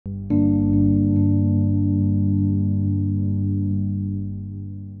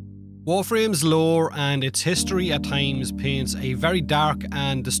Warframe's lore and its history at times paints a very dark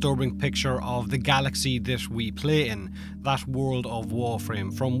and disturbing picture of the galaxy that we play in, that world of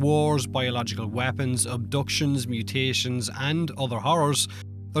Warframe. From wars, biological weapons, abductions, mutations, and other horrors,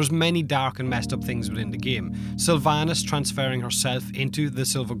 there's many dark and messed up things within the game. Sylvanas transferring herself into the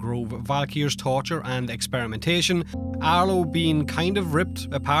Silver Grove, Valkyr's torture and experimentation, Arlo being kind of ripped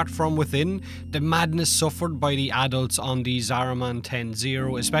apart from within, the madness suffered by the adults on the Zariman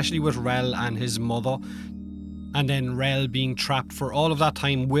 10-0, especially with Rel and his mother, and then Rel being trapped for all of that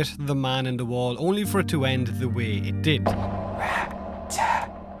time with the man in the wall, only for it to end the way it did.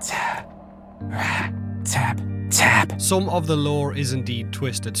 Tap. Some of the lore is indeed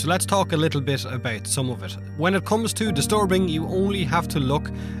twisted, so let's talk a little bit about some of it. When it comes to disturbing, you only have to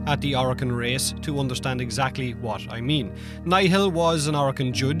look at the Orokin race to understand exactly what I mean. Nihil was an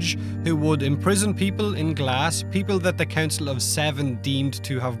Orokin judge who would imprison people in glass, people that the Council of Seven deemed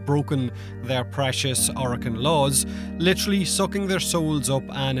to have broken their precious Orokin laws, literally sucking their souls up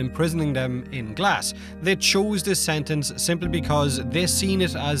and imprisoning them in glass. They chose this sentence simply because they seen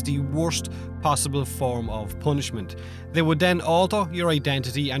it as the worst possible form of punishment. They would then alter your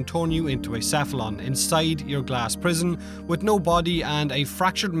identity and turn you into a Cephalon inside your glass prison with no body and a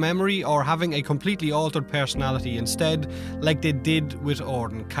fractured memory, or having a completely altered personality instead, like they did with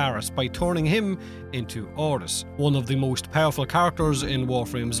Orden Karas by turning him into Ordis. One of the most powerful characters in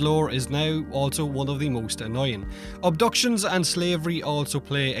Warframe's lore is now also one of the most annoying. Abductions and slavery also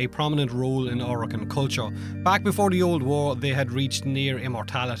play a prominent role in Orokin culture. Back before the Old War, they had reached near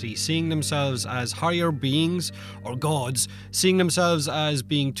immortality, seeing themselves as higher beings or gods, seeing themselves as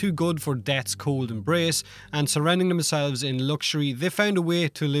being too good for death's cold embrace, and surrounding themselves in luxury. They found a way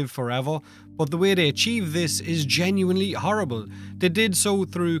to live forever, but the way they achieved this is genuinely horrible. They did so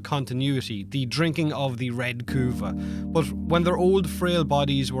through continuity, the drinking of the red kuva, but when their old frail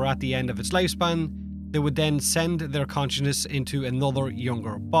bodies were at the end of its lifespan, they would then send their consciousness into another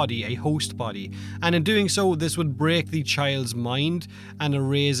younger body, a host body, and in doing so this would break the child's mind and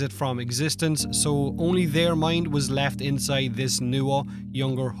erase it from existence, so only their mind was left inside this newer,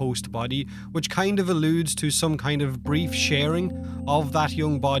 younger host body, which kind of alludes to some kind of brief sharing of that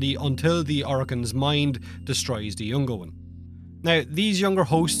young body until the Orokin's mind destroys the younger one. Now, these younger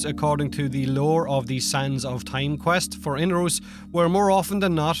hosts, according to the lore of the Sands of Time quest for Inros, were more often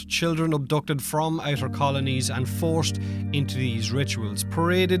than not children abducted from outer colonies and forced into these rituals,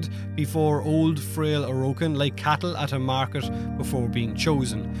 paraded before old frail Orokin like cattle at a market before being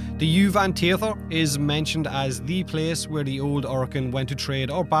chosen. The Yuvan Theatre is mentioned as the place where the old Orokin went to trade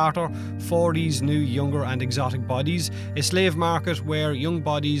or barter for these new, younger and exotic bodies, a slave market where young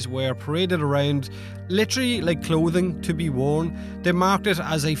bodies were paraded around, literally like clothing to be worn. They marked it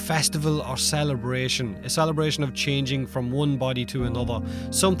as a festival or celebration, a celebration of changing from one body to another,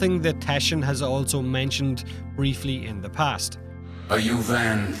 something that Teshin has also mentioned briefly in the past. A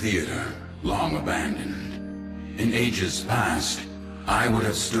Yuvan theater, long abandoned. In ages past, I would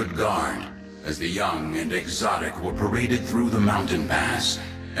have stood guard as the young and exotic were paraded through the mountain pass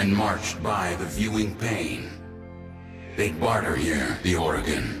and marched by the viewing pane. They'd barter here, the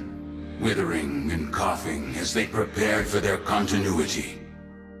Orokin, withering and coughing as they prepared for their continuity.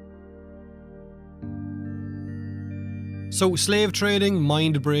 So slave trading,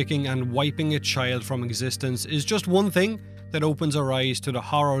 mind breaking and wiping a child from existence is just one thing that opens our eyes to the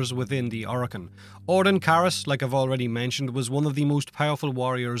horrors within the Orokin. Orden Karas, like I've already mentioned, was one of the most powerful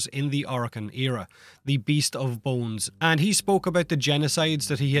warriors in the Orokin era, the Beast of Bones, and he spoke about the genocides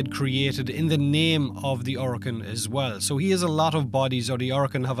that he had created in the name of the Orokin as well. So he has a lot of bodies, or the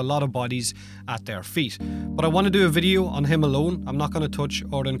Orokin have a lot of bodies at their feet. But I want to do a video on him alone. I'm not going to touch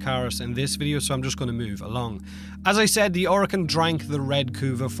Orden Karas in this video, so I'm just going to move along. As I said, the Orokin drank the red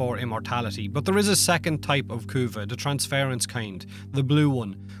kuva for immortality, but there is a second type of kuva, the transference kind, the blue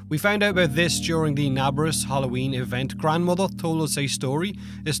one. We found out about this during the Nabrus Halloween event. Grandmother told us a story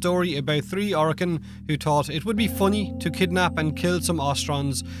about three Orokin who thought it would be funny to kidnap and kill some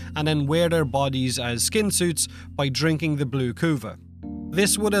Ostrons and then wear their bodies as skin suits by drinking the blue kuva.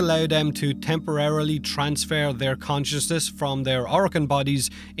 This would allow them to temporarily transfer their consciousness from their Orokin bodies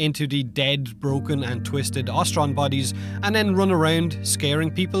into the dead, broken and twisted Ostron bodies and then run around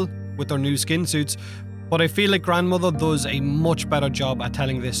scaring people with their new skin suits. But I feel like Grandmother does a much better job at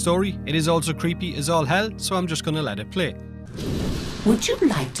telling this story. It is also creepy as all hell, so I'm just gonna let it play. Would you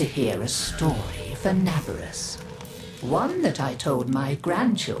like to hear a story for Navarus? One that I told my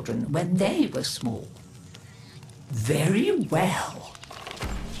grandchildren when they were small. Very well.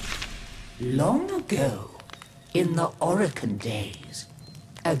 Long ago, in the Orokin days,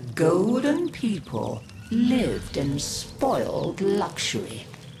 a golden people lived in spoiled luxury.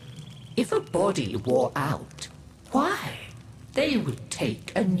 If a body wore out, why, they would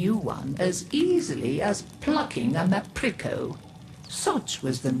take a new one as easily as plucking a maprico. Such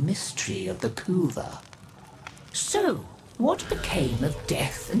was the mystery of the Kuva. So, what became of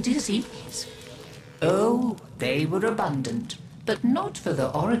death and disease? Oh, they were abundant, but not for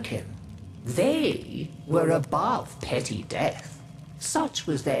the Orokin. They were above petty death. Such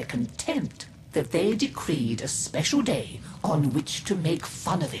was their contempt that they decreed a special day on which to make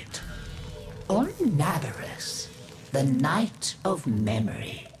fun of it. On Navarus, the night of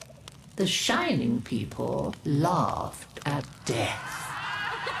memory, the Shining People laughed at death.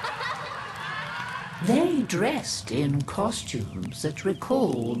 They dressed in costumes that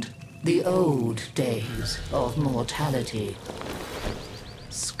recalled the old days of mortality.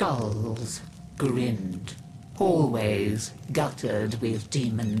 Skulls grinned, hallways guttered with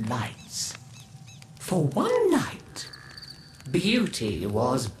demon lights. For one night, beauty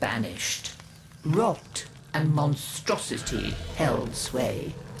was banished. Rot and monstrosity held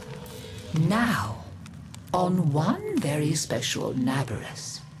sway. Now, on one very special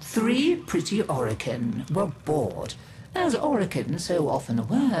Navarus, 3 pretty Orokin were bored, as Orokin so often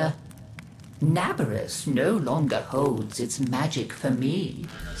were. Navarus no longer holds its magic for me,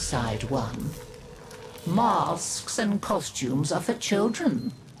 sighed one. Masks and costumes are for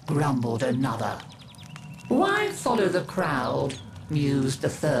children, grumbled another. Why follow the crowd, mused the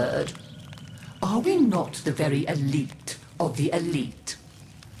third. Are we not the very elite of the elite?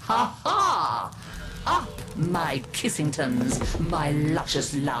 Ha ha! Up, my Kissingtons, my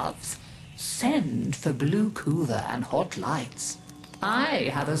luscious loves. Send for blue Kuva and hot lights. I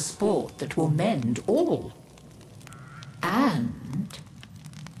have a sport that will mend all. And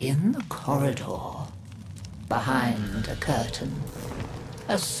in the corridor, behind a curtain,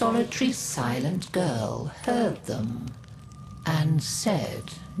 a solitary silent girl heard them and said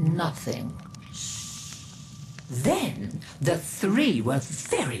nothing. Then the 3 were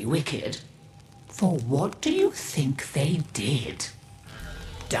very wicked. For what do you think they did?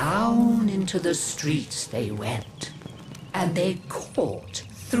 Down into the streets they went, and they caught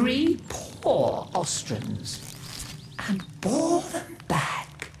 3 poor Ostrans and bore them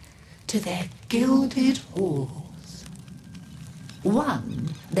back to their gilded halls.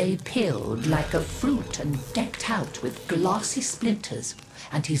 One they peeled like a fruit and decked out with glassy splinters,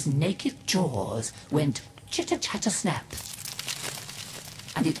 and his naked jaws went chitter-chatter-snap.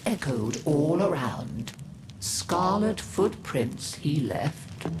 And it echoed all around. Scarlet footprints he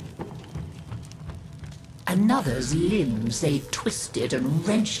left. Another's limbs they twisted and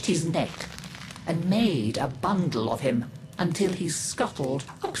wrenched his neck, and made a bundle of him until he scuttled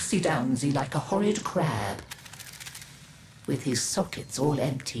upsy-downsy like a horrid crab, with his sockets all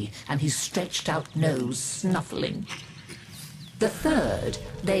empty and his stretched-out nose snuffling. The third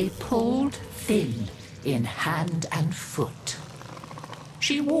they pulled thin in hand and foot.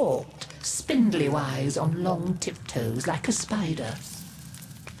 She walked spindly-wise on long tiptoes like a spider,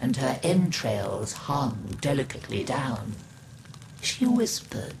 and her entrails hung delicately down. She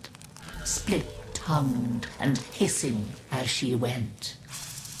whispered, split-tongued and hissing as she went.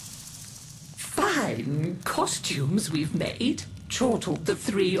 Fine costumes we've made, chortled the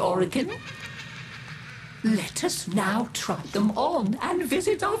 3 Orokin. Let us now try them on and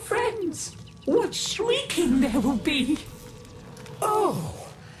visit our friends. What shrieking there will be! Oh,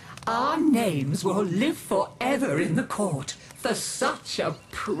 our names will live forever in the court for such a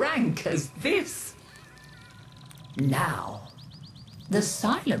prank as this. Now, the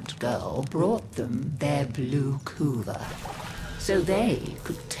silent girl brought them their blue Kuva, so they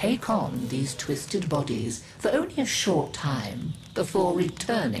could take on these twisted bodies for only a short time before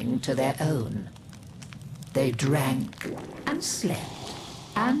returning to their own. They drank and slept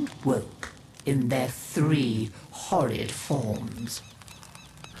and woke in their 3 horrid forms.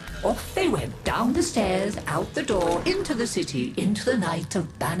 Off they went down the stairs, out the door, into the city, into the night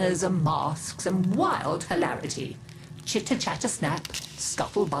of banners and masks and wild hilarity. Chitter-chatter-snap,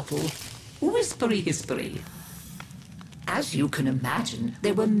 scuttle-buttle, whispery-hispery. As you can imagine,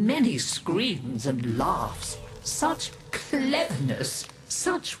 there were many screams and laughs. Such cleverness,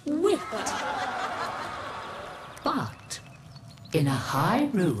 such wit. But in a high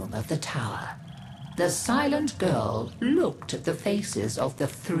room of the tower, the silent girl looked at the faces of the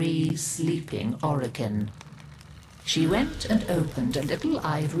 3 sleeping Orokin. She went and opened a little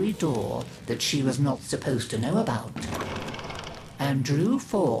ivory door that she was not supposed to know about, and drew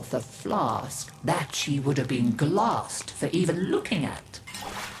forth a flask that she would have been glassed for even looking at.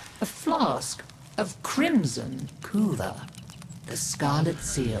 A flask of crimson Kuva, the scarlet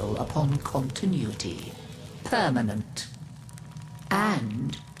seal upon continuity, permanent.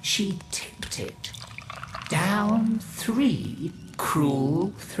 And she tipped it down 3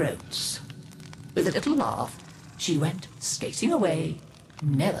 cruel throats. With a little laugh, she went skating away,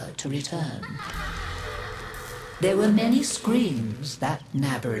 never to return. There were many screams that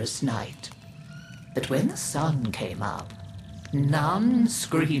Nabarus night, but when the sun came up, none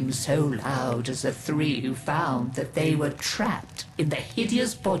screamed so loud as the 3 who found that they were trapped in the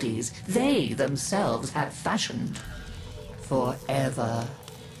hideous bodies they themselves had fashioned forever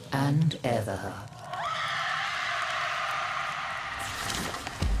and ever.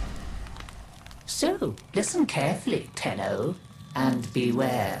 So, listen carefully, Tenno, and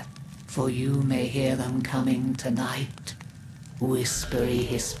beware, for you may hear them coming tonight.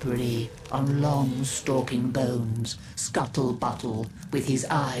 Whispery-hispery on long stalking bones, scuttle-buttle with his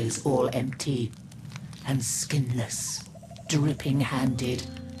eyes all empty, and skinless, dripping-handed,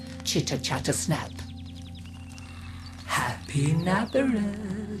 chitter-chatter-snap. Happy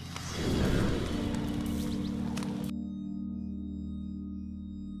Nabarus!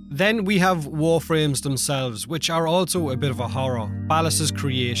 Then we have Warframes themselves, which are also a bit of a horror. Ballas's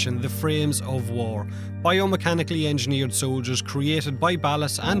creation, the frames of war. Biomechanically engineered soldiers created by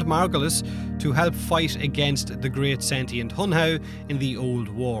Ballas and Margulis to help fight against the great sentient Hunhow in the Old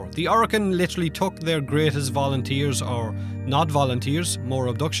War. The Orokin literally took their greatest volunteers, or not volunteers, more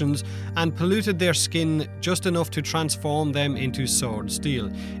abductions, and polluted their skin just enough to transform them into sword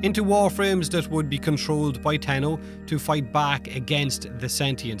steel, into warframes that would be controlled by Tenno to fight back against the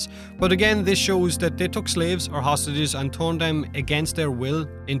sentients. But again, this shows that they took slaves or hostages and turned them against their will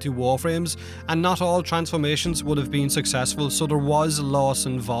into warframes, and not all transformations would have been successful, so there was loss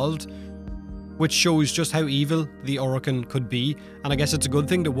involved, which shows just how evil the Orokin could be, and I guess it's a good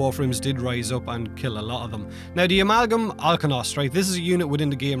thing that Warframes did rise up and kill a lot of them. Now the Amalgam Alkanos, right, this is a unit within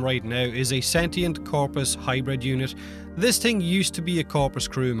the game right now, is a sentient Corpus hybrid unit. This thing used to be a Corpus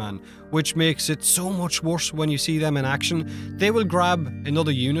crewman, which makes it so much worse when you see them in action. They will grab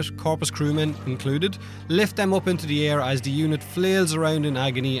another unit, Corpus crewmen included, lift them up into the air as the unit flails around in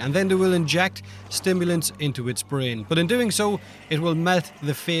agony, and then they will inject stimulants into its brain. But in doing so, it will melt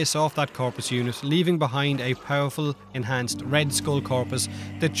the face off that Corpus unit, leaving behind a powerful, enhanced Red Skull Corpus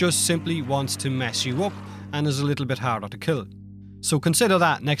that just simply wants to mess you up and is a little bit harder to kill. So consider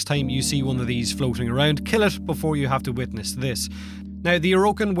that next time you see one of these floating around. Kill it before you have to witness this. Now, the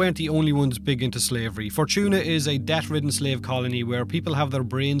Orokin weren't the only ones big into slavery. Fortuna is a death-ridden slave colony where people have their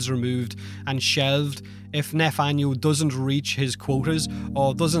brains removed and shelved if Nefanyo doesn't reach his quotas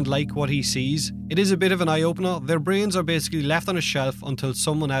or doesn't like what he sees. It is a bit of an eye-opener. Their brains are basically left on a shelf until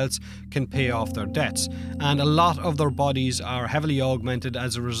someone else can pay off their debts. And a lot of their bodies are heavily augmented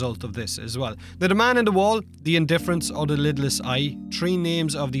as a result of this as well. Now, the Man in the Wall, the Indifference, or the Lidless Eye, 3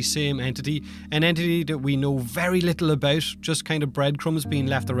 names of the same entity, an entity that we know very little about, just kind of breadcrumbs being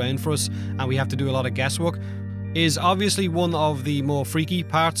left around for us, and we have to do a lot of guesswork, is obviously one of the more freaky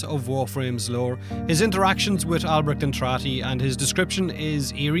parts of Warframe's lore. His interactions with Albrecht and Trati and his description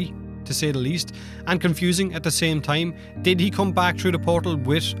is eerie, to say the least, and confusing at the same time. Did he come back through the portal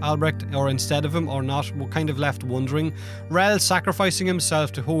with Albrecht or instead of him or not? We're kind of left wondering. Rel sacrificing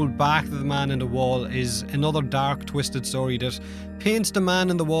himself to hold back the Man in the Wall is another dark, twisted story that paints the Man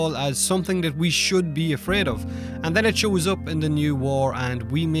in the Wall as something that we should be afraid of. And then it shows up in the new war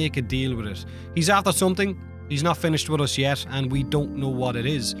and we make a deal with it. He's after something. He's not finished with us yet, and we don't know what it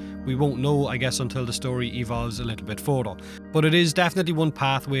is. We won't know, I guess, until the story evolves a little bit further. But it is definitely one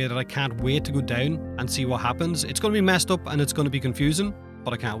pathway that I can't wait to go down and see what happens. It's going to be messed up and it's going to be confusing,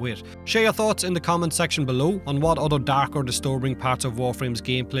 but I can't wait. Share your thoughts in the comment section below on what other dark or disturbing parts of Warframe's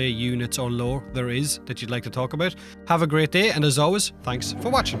gameplay, units or lore there is that you'd like to talk about. Have a great day, and as always, thanks for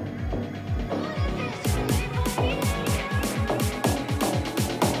watching.